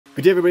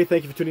Good day, everybody.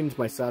 Thank you for tuning into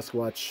my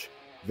Sasquatch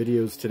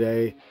videos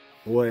today.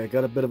 Boy, I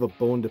got a bit of a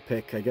bone to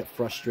pick. I get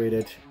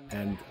frustrated,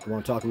 and I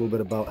want to talk a little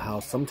bit about how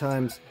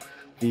sometimes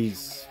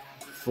these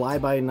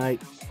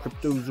fly-by-night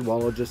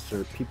cryptozoologists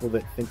or people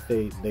that think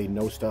they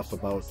know stuff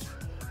about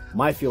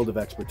my field of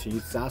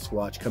expertise,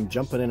 Sasquatch, come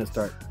jumping in and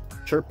start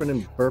chirping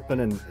and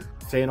burping and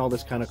saying all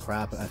this kind of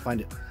crap. I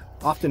find it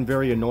often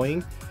very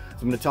annoying. So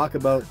I'm going to talk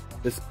about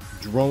this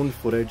drone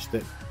footage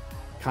that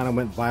kind of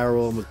went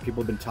viral, and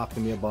people have been talking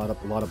to me about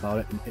a lot about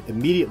it. And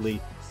immediately,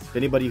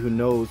 anybody who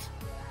knows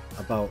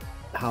about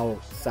how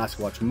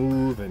Sasquatch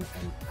move and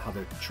how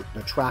their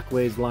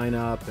trackways line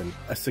up, and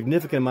a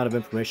significant amount of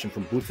information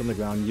from boots on the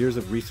ground, years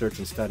of research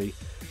and study,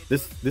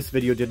 this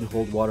video didn't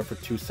hold water for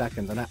 2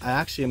 seconds. And I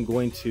actually am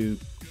going to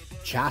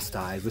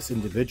chastise this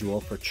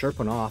individual for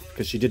chirping off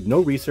because she did no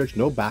research,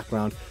 no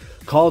background,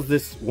 calls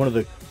this one of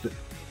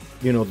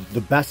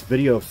the best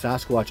video of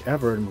Sasquatch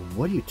ever. And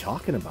what are you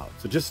talking about?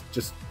 So just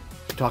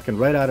talking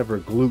right out of her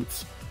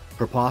glutes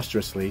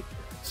preposterously.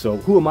 So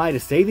who am I to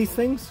say these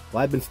things?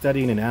 Well, I've been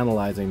studying and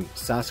analyzing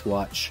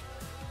Sasquatch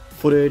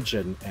footage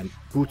and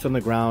boots on the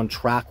ground,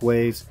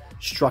 trackways,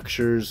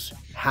 structures,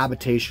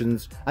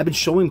 habitations. I've been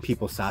showing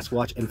people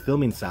Sasquatch and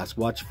filming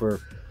Sasquatch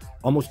for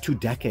almost 2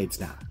 decades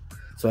now.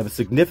 So I have a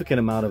significant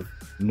amount of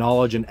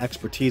knowledge and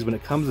expertise when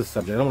it comes to the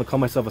subject. I don't want to call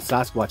myself a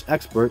Sasquatch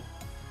expert.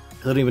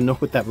 I don't even know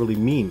what that really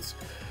means.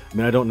 I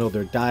mean, I don't know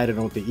their diet, I don't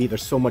know what they eat.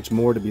 There's so much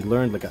more to be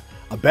learned. Like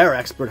a bear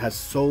expert has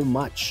so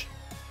much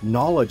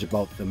knowledge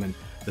about them, and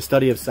the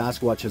study of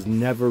Sasquatch has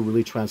never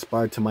really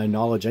transpired to my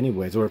knowledge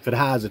anyways. Or if it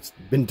has, it's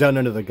been done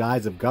under the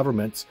guise of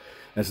governments,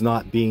 and it's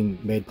not being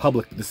made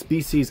public. The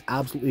species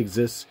absolutely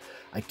exists.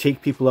 I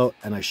take people out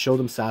and I show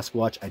them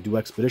Sasquatch. I do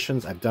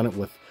expeditions. I've done it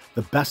with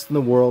the best in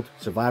the world,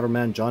 Survivor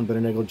Man, John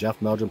Benedigo, Jeff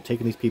Meldrum,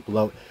 taking these people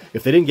out.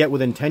 If they didn't get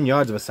within 10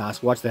 yards of a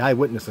Sasquatch, they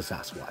eyewitnessed a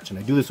Sasquatch. And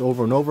I do this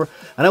over and over,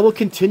 and I will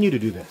continue to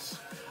do this.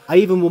 I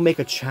even will make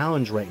a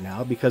challenge right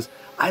now because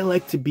I'm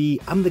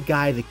the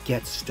guy that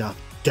gets stuff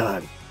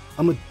done.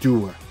 I'm a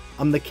doer.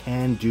 I'm the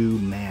can-do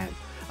man.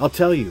 I'll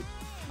tell you,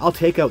 I'll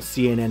take out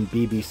CNN,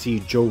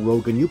 BBC, Joe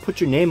Rogan. You put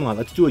your name on it.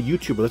 Let's do a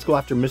YouTuber. Let's go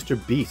after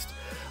Mr. Beast.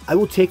 I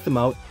will take them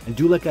out and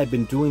do like I've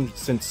been doing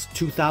since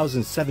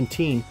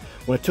 2017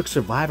 when I took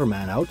Survivor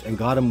Man out and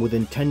got him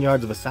within 10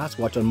 yards of a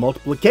Sasquatch on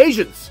multiple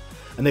occasions.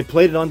 And they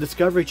played it on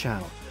Discovery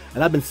Channel.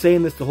 And I've been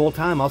saying this the whole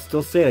time. I'll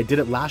still say it. I did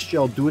it last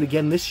year. I'll do it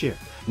again this year.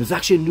 And there's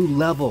actually a new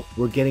level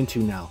we're getting to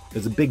now.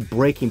 There's a big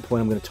breaking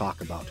point I'm going to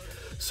talk about.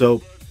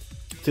 So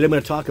today I'm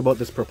going to talk about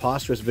this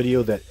preposterous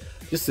video that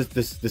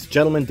this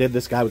gentleman did.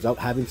 This guy was out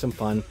having some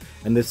fun,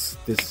 and this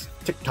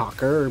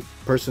TikToker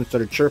person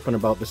started chirping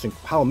about this and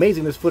how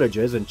amazing this footage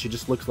is, and she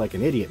just looks like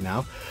an idiot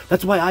now.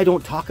 That's why I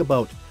don't talk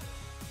about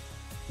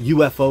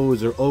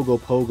UFOs or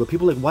Ogopogo.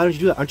 People are like, why don't you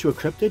do that? Aren't you a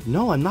cryptid?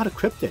 No, I'm not a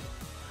cryptid.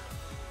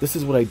 This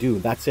is what I do.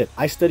 That's it.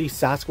 I study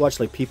Sasquatch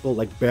like people,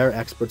 like bear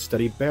experts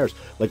study bears,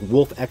 like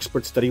wolf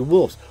experts study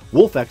wolves.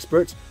 Wolf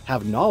experts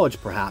have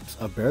knowledge perhaps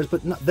of bears,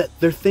 but not that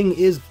their thing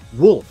is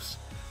wolves.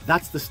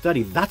 That's the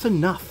study. That's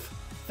enough.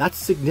 That's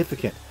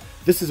significant.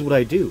 This is what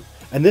I do.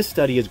 And this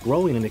study is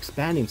growing and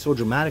expanding so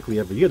dramatically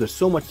every year. There's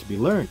so much to be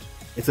learned.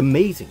 It's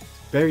amazing.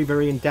 It's very,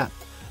 very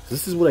in-depth. So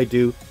this is what I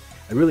do.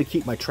 I really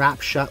keep my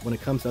trap shut when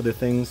it comes to other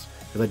things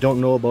because I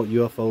don't know about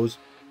UFOs.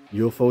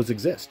 UFOs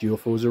exist.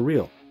 UFOs are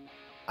real.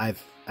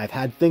 I've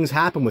had things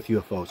happen with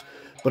UFOs,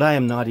 but I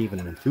am not even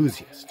an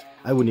enthusiast.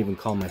 I wouldn't even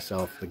call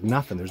myself like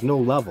nothing. There's no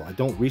level. I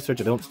don't research.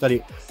 I don't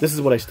study. This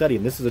is what I study,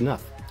 and this is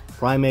enough.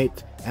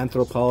 Primate,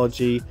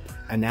 anthropology,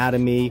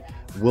 anatomy,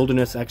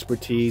 wilderness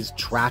expertise,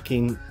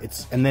 tracking.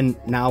 And then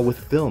now with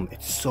film,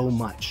 it's so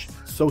much.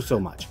 So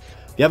much.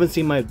 If you haven't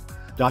seen my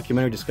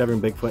documentary,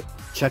 Discovering Bigfoot,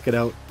 check it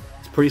out.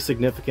 It's pretty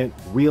significant.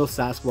 Real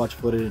Sasquatch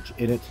footage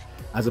in it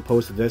as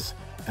opposed to this.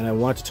 And I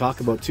wanted to talk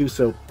about too.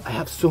 So I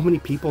have so many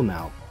people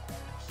now,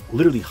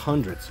 literally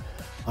hundreds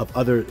of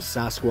other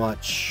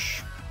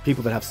Sasquatch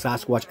people that have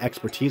Sasquatch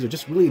expertise, or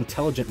just really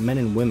intelligent men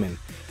and women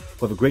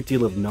who have a great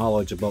deal of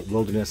knowledge about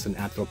wilderness and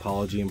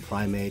anthropology and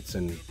primates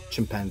and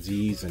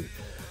chimpanzees and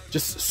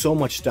just so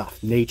much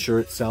stuff, nature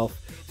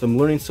itself. So I'm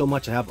learning so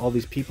much. I have all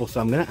these people. So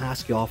I'm going to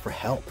ask you all for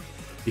help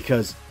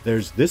because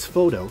there's this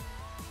photo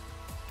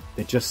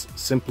that just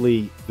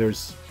simply,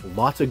 there's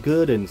lots of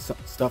good and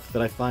stuff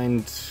that I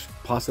find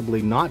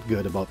possibly not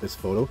good about this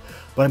photo,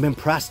 but I'm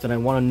impressed and I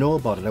want to know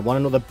about it. I want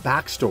to know the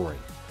backstory.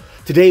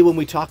 Today, when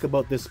we talk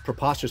about this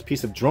preposterous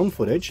piece of drone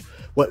footage,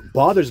 what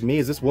bothers me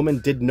is this woman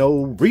did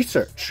no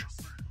research.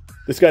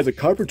 This guy's a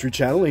carpentry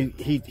channel.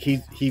 He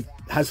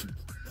has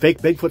fake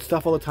Bigfoot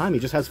stuff all the time. He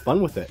just has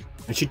fun with it.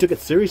 And she took it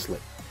seriously.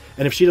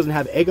 And if she doesn't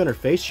have egg on her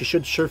face, she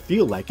should sure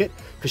feel like it,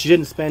 because she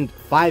didn't spend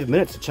 5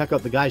 minutes to check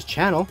out the guy's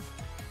channel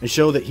and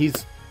show that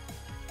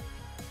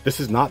this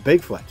is not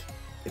Bigfoot.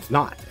 It's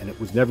not, and it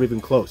was never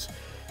even close.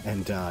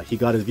 And he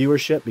got his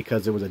viewership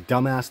because there was a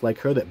dumbass like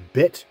her that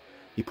bit.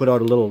 He put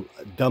out a little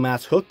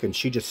dumbass hook, and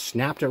she just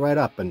snapped it right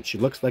up, and she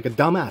looks like a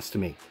dumbass to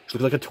me. She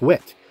looks like a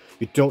twit.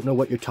 You don't know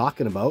what you're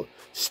talking about.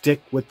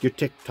 Stick with your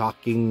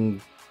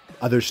TikToking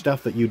other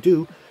stuff that you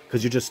do,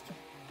 because you just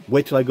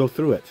wait till I go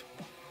through it.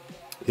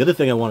 The other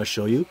thing I want to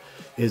show you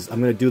is I'm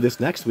going to do this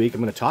next week.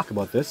 I'm going to talk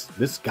about this.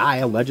 This guy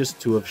alleges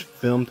to have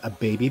filmed a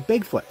baby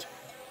Bigfoot.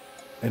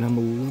 And I'm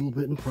a little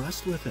bit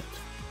impressed with it.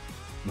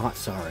 Not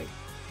sorry.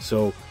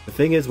 So the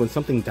thing is, when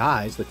something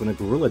dies, like when a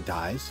gorilla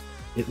dies,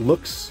 it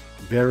looks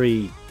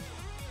very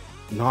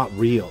not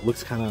real. It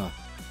looks kind of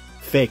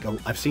fake.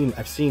 I've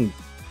seen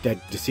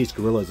dead deceased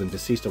gorillas and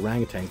deceased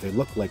orangutans. They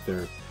look like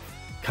they're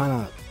kind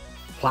of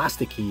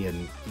plasticky,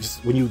 and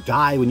just when you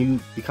die, when you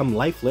become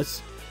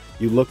lifeless,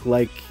 you look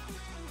like,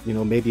 you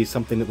know, maybe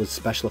something that was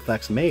special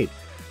effects made.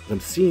 But I'm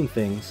seeing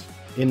things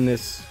in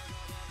this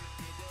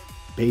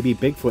baby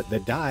Bigfoot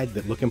that died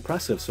that look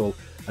impressive. So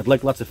I'd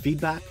like lots of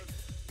feedback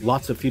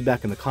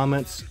in the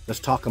comments. Let's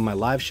talk on my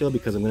live show,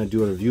 because I'm going to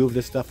do a review of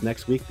this stuff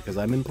next week because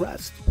I'm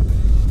impressed.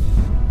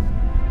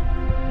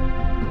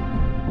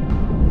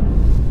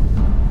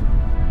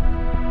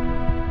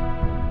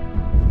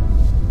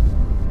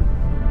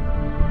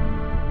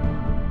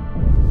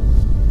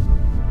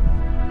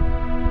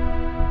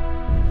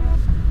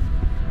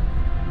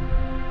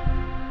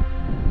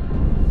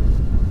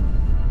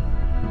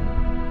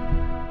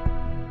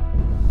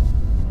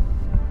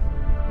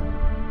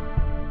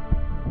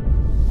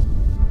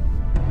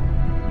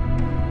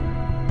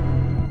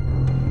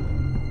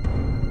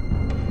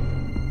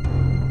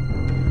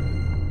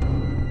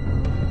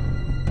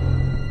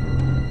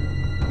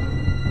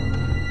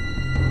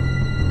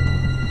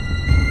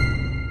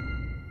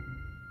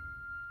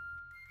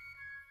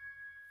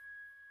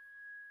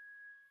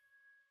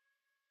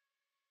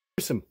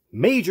 Some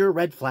major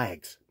red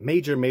flags,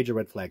 major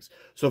red flags.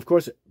 So of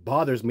course it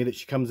bothers me that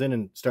she comes in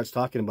and starts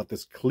talking about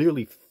this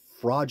clearly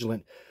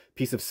fraudulent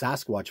piece of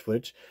Sasquatch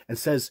footage and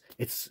says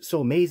it's so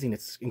amazing,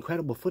 it's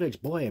incredible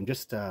footage. Boy, I'm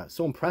just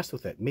so impressed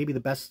with it. Maybe the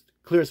best,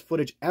 clearest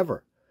footage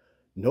ever.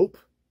 Nope.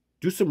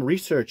 Do some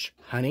research,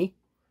 honey.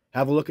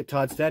 Have a look at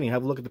Todd Standing.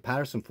 Have a look at the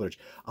Patterson footage.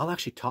 I'll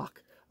actually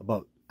talk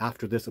about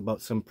after this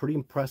about some pretty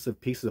impressive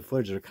pieces of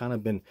footage that have kind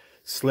of been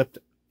slipped,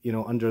 you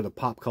know, under the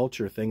pop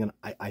culture thing, and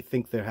I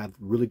think they have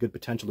really good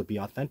potential to be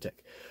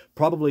authentic.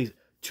 Probably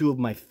two of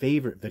my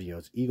favorite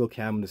videos, Eagle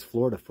Cam and this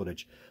Florida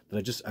footage,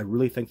 that I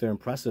really think they're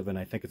impressive, and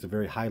I think it's a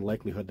very high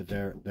likelihood that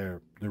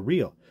they're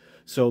real.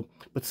 So,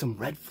 but some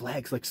red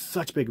flags, like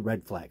such big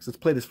red flags. Let's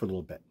play this for a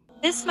little bit.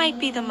 This might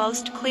be the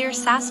most clear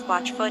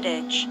Sasquatch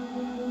footage.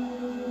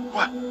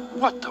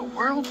 What the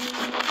world?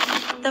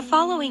 The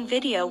following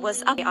video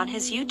was up on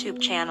his YouTube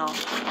channel.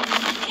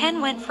 Ken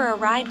went for a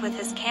ride with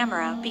his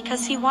camera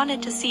because he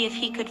wanted to see if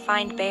he could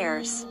find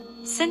bears,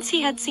 since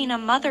he had seen a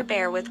mother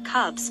bear with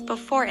cubs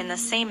before in the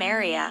same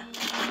area.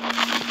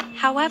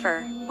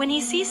 However, when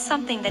he sees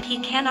something that he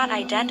cannot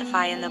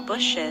identify in the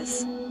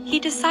bushes, he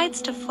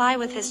decides to fly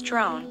with his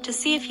drone to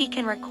see if he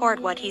can record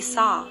what he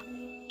saw.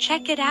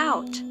 Check it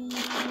out.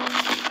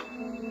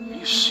 Are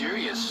you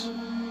serious?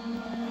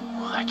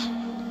 What?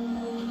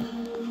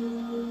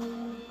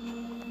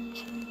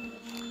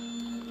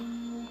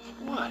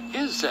 What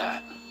is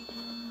that?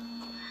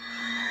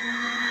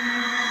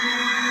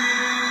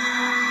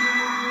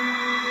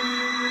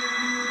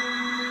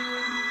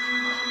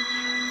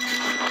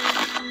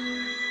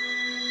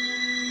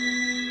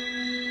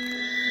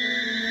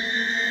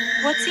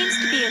 What seems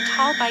to be a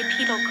tall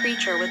bipedal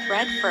creature with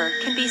red fur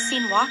can be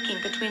seen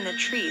walking between the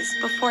trees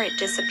before it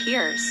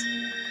disappears.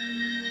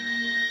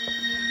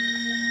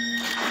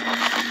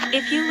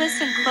 If you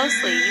listen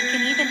closely, you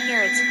can even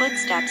hear its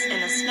footsteps in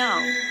the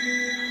snow.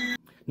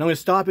 Now I'm going to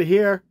stop it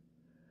here,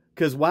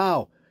 because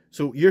wow,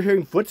 so you're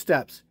hearing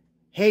footsteps.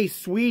 Hey,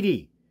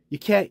 sweetie, you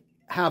can't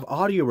have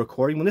audio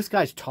recording when this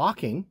guy's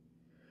talking.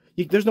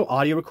 There's no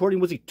audio recording.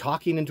 Was he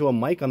talking into a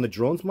mic on the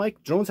drone's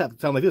mic? Drones have to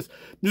sound like this.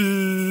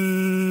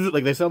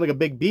 Like they sound like a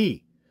big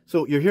bee.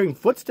 So you're hearing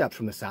footsteps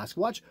from the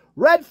Sasquatch.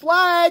 Red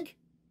flag!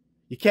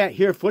 You can't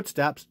hear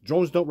footsteps.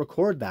 Drones don't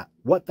record that.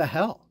 What the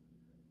hell?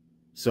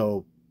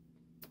 So,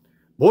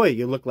 boy,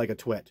 you look like a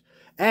twit.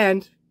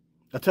 And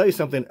I'll tell you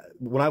something.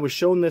 When I was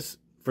shown this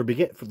for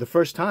the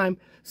first time,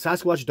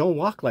 Sasquatch don't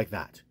walk like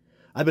that.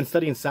 I've been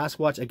studying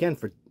Sasquatch, again,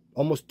 for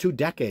almost 2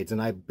 decades,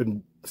 and I've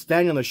been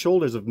standing on the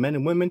shoulders of men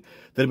and women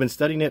that have been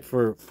studying it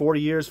for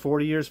 40 years,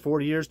 20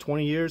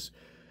 years.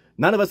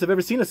 None of us have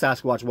ever seen a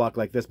Sasquatch walk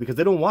like this, because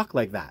they don't walk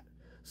like that.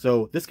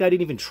 So this guy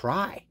didn't even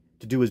try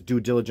to do his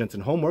due diligence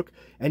and homework,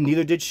 and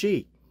neither did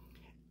she.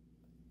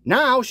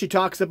 Now she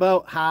talks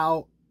about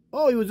how,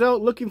 oh, he was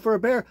out looking for a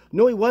bear.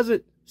 No, he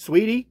wasn't,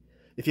 sweetie.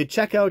 If you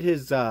check out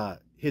his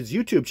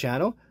YouTube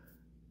channel,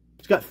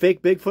 he's got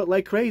fake Bigfoot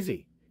like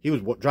crazy. He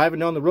was driving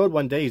down the road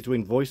one day. He's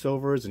doing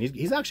voiceovers, and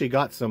he's actually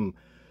got some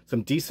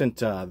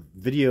decent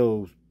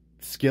video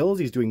skills.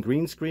 He's doing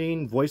green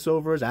screen,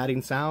 voiceovers,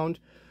 adding sound.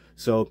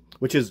 So,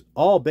 which is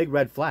all big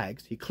red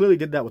flags. He clearly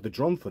did that with the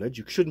drone footage.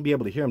 You shouldn't be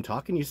able to hear him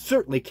talking. You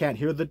certainly can't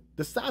hear the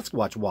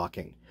Sasquatch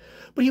walking.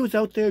 But he was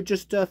out there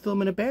just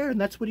filming a bear,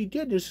 and that's what he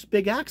did. There's this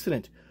big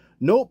accident.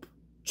 Nope.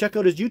 Check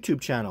out his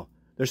YouTube channel.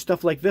 There's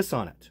stuff like this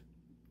on it.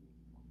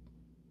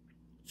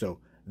 So,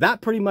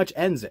 that pretty much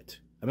ends it.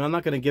 I mean, I'm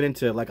not going to get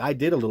into, like, I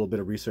did a little bit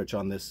of research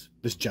on this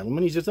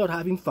gentleman. He's just out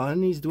having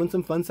fun. He's doing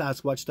some fun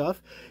Sasquatch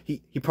stuff.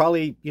 He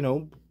probably, you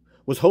know,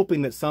 was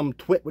hoping that some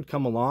twit would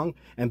come along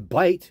and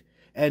bite,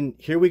 and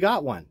here we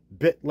got one.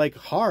 Bit like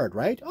hard,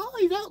 right? Oh,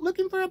 he's out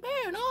looking for a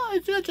bear. No,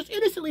 it just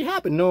innocently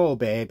happened. No,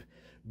 babe.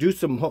 Do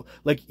some,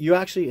 like, you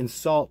actually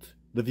insult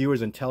the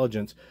viewer's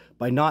intelligence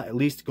by not at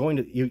least going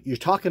to, you're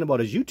talking about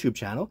his YouTube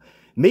channel.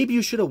 Maybe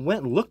you should have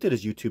went and looked at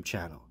his YouTube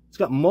channel. It's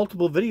got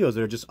multiple videos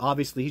that are just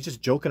obviously, he's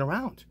just joking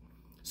around.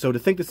 So to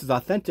think this is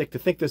authentic, to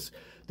think this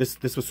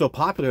was so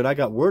popular and I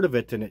got word of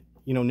it and it,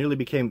 you know, nearly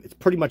became, it's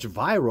pretty much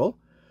viral,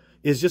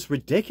 is just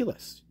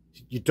ridiculous.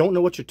 You don't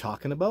know what you're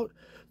talking about.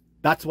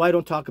 That's why I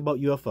don't talk about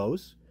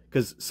UFOs,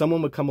 because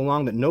someone would come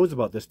along that knows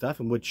about this stuff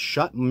and would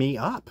shut me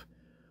up,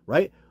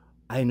 right?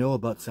 I know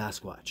about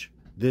Sasquatch.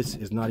 This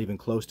is not even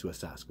close to a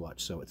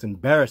Sasquatch, so it's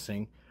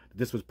embarrassing that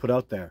this was put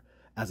out there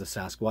as a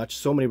Sasquatch.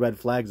 So many red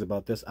flags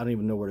about this, I don't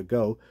even know where to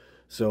go.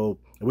 So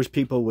I wish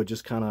people would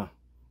just kind of,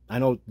 I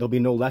know there'll be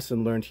no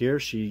lesson learned here.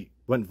 She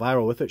went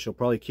viral with it. She'll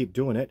probably keep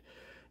doing it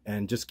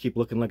and just keep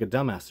looking like a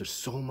dumbass. There's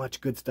so much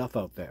good stuff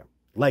out there.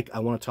 Like, I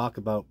want to talk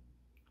about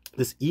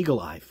this eagle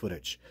eye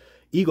footage.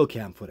 Eagle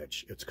cam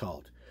footage, it's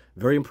called.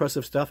 Very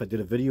impressive stuff. I did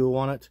a video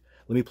on it.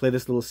 Let me play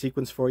this little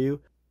sequence for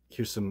you.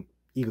 Here's some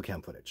eagle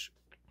cam footage.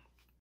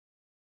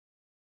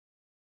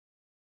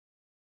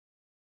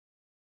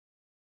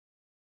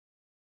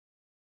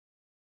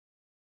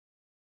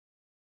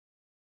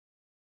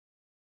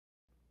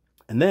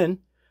 And then,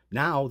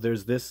 now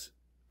there's this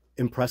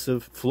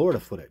impressive Florida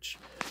footage.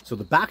 So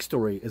the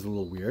backstory is a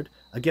little weird.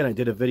 Again, I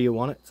did a video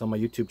on it. It's on my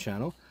YouTube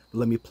channel. But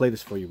let me play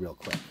this for you real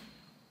quick.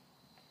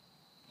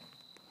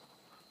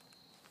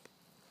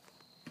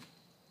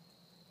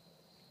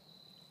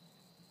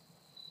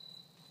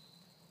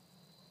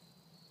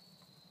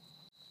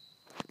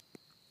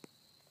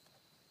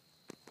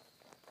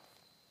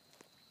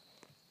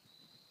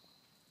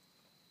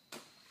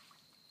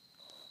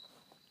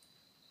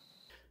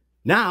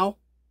 Now,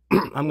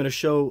 I'm going to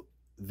show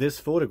this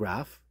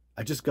photograph.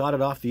 I just got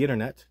it off the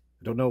internet.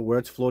 I don't know where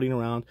it's floating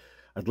around.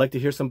 I'd like to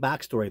hear some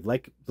backstory,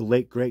 like the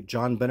late, great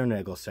John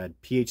Bennernagel said,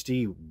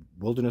 PhD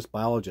wilderness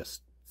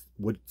biologist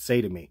would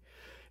say to me.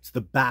 It's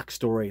the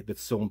backstory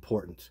that's so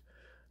important.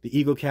 The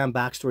eagle cam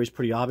backstory is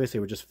pretty obvious. They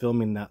were just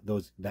filming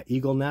that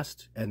eagle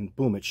nest, and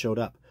boom, it showed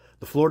up.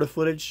 The Florida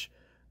footage,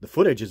 the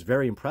footage is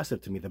very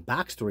impressive to me. The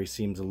backstory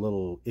seems a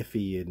little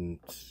iffy, and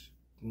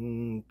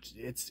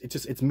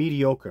it's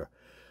mediocre.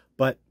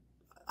 But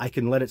I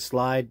can let it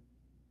slide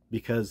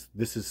because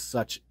this is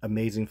such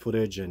amazing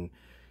footage, and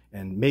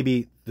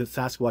maybe the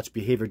Sasquatch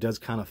behavior does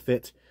kind of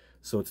fit,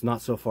 so it's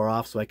not so far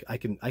off. So I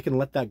can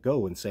let that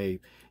go and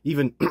say,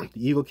 even the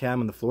eagle cam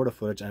and the Florida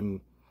footage,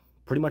 I'm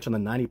pretty much on the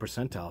 90th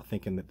percentile,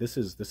 thinking that this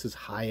is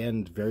high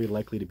end, very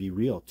likely to be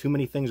real. Too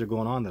many things are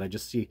going on that I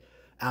just see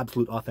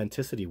absolute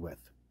authenticity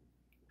with.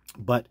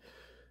 But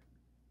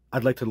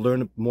I'd like to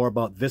learn more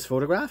about this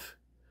photograph.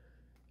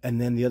 And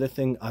then the other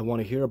thing I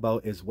want to hear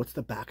about is, what's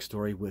the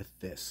backstory with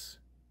this?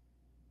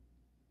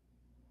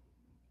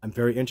 I'm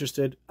very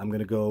interested. I'm going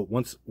to go,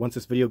 once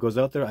this video goes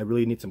out there, I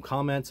really need some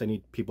comments. I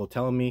need people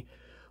telling me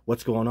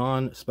what's going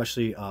on,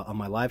 especially on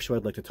my live show.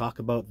 I'd like to talk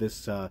about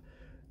this, I'm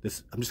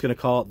just going to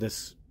call it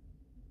this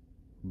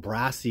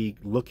brassy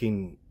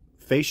looking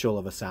facial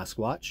of a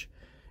Sasquatch,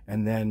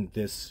 and then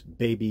this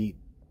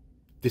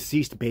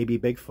deceased baby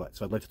Bigfoot.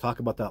 So I'd like to talk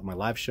about that on my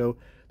live show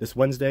this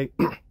Wednesday.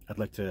 I'd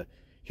like to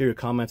hear your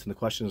comments in the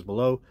questions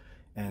below,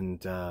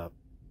 and there'll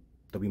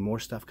be more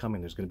stuff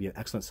coming. There's going to be an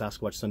excellent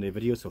Sasquatch Sunday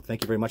video, so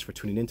thank you very much for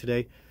tuning in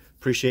today.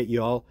 Appreciate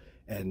you all,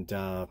 and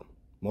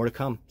more to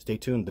come. Stay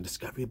tuned. The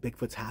discovery of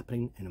Bigfoot's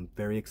happening, and I'm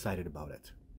very excited about it.